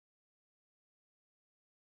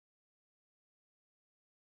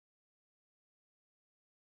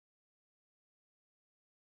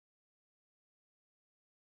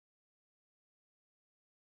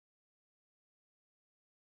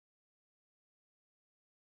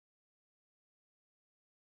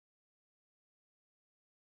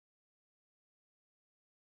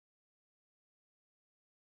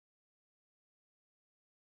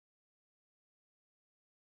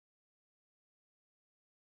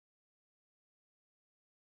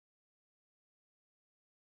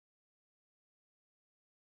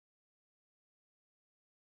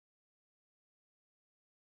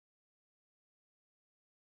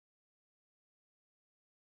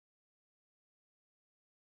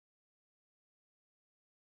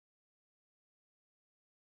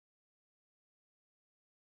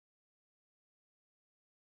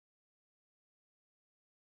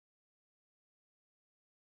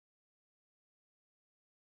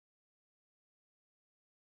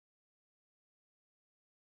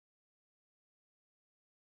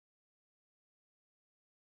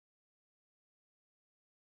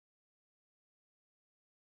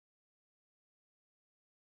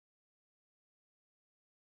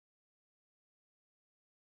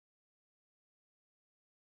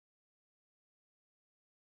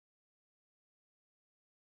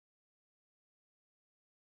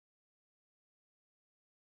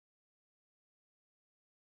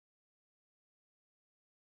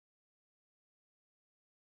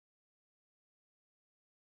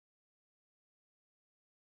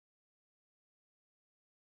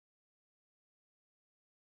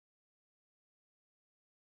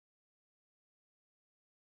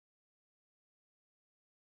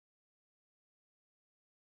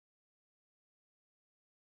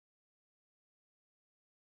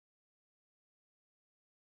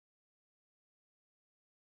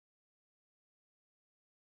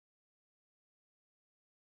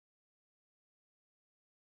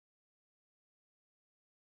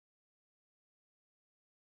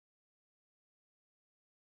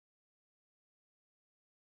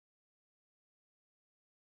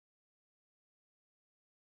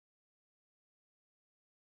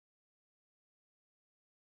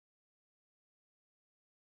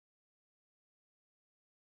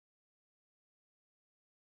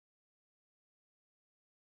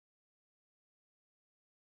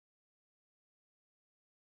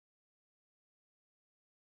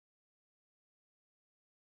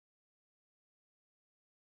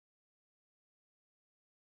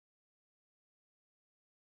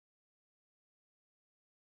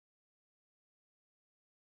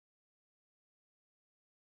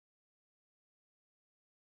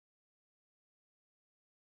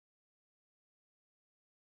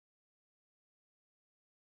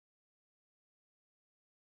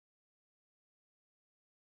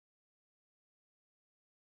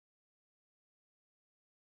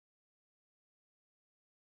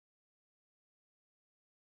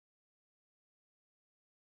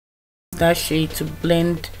that shade to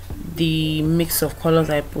blend the mix of colors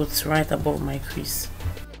I put right above my crease.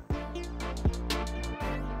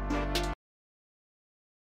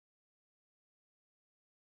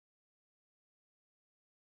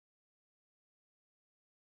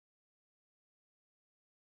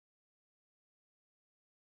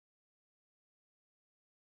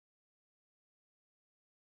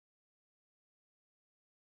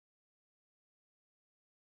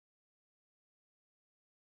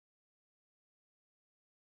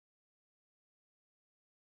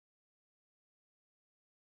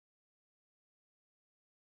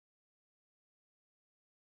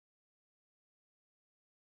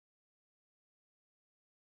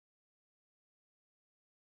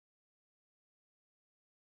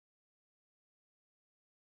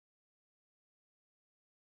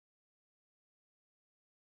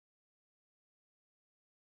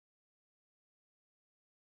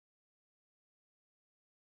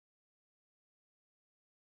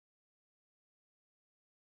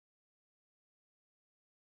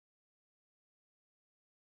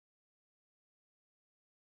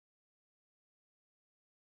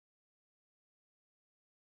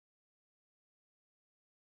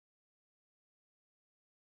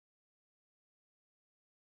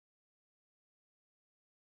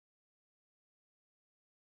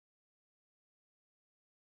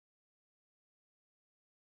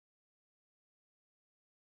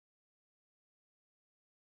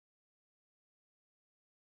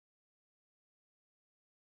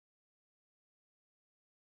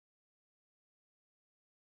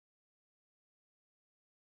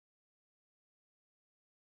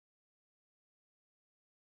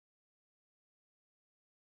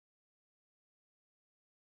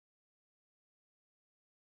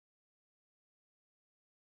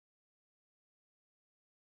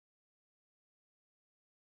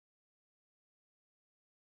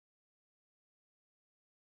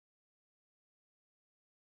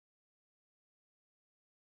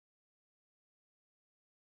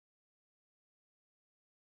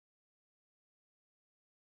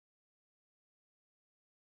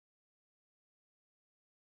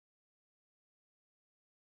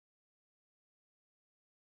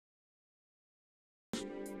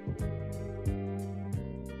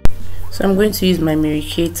 So I'm going to use my Mary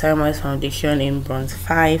Kay Time foundation in bronze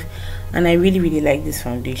 5, and I really like this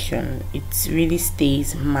foundation. It really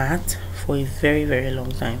stays matte for a very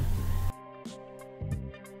long time.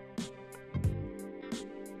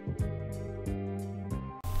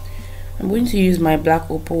 I'm going to use my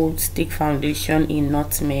black opal stick foundation in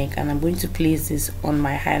nutmeg, and I'm going to place this on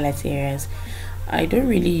my highlight areas. I don't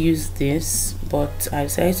really use this, but I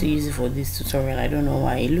decided to use it for this tutorial. I don't know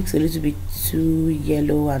why. It looks a little bit too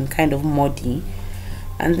yellow and kind of muddy.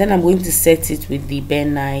 And then I'm going to set it with the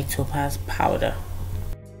benite topaz powder.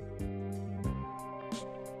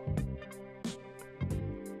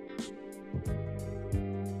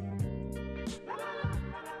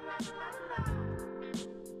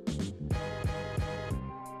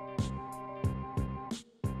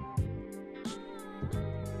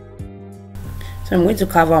 So I'm going to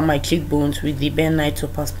carve out my cheekbones with the benite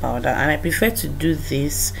topaz powder, and I prefer to do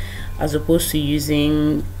this as opposed to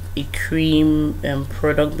using a cream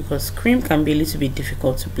product, because cream can be a little bit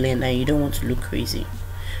difficult to blend and you don't want to look crazy.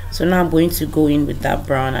 So now I'm going to go in with that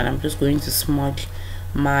brown, and I'm just going to smudge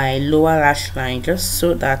my lower lash line just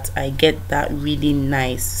so that I get that really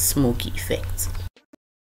nice smoky effect.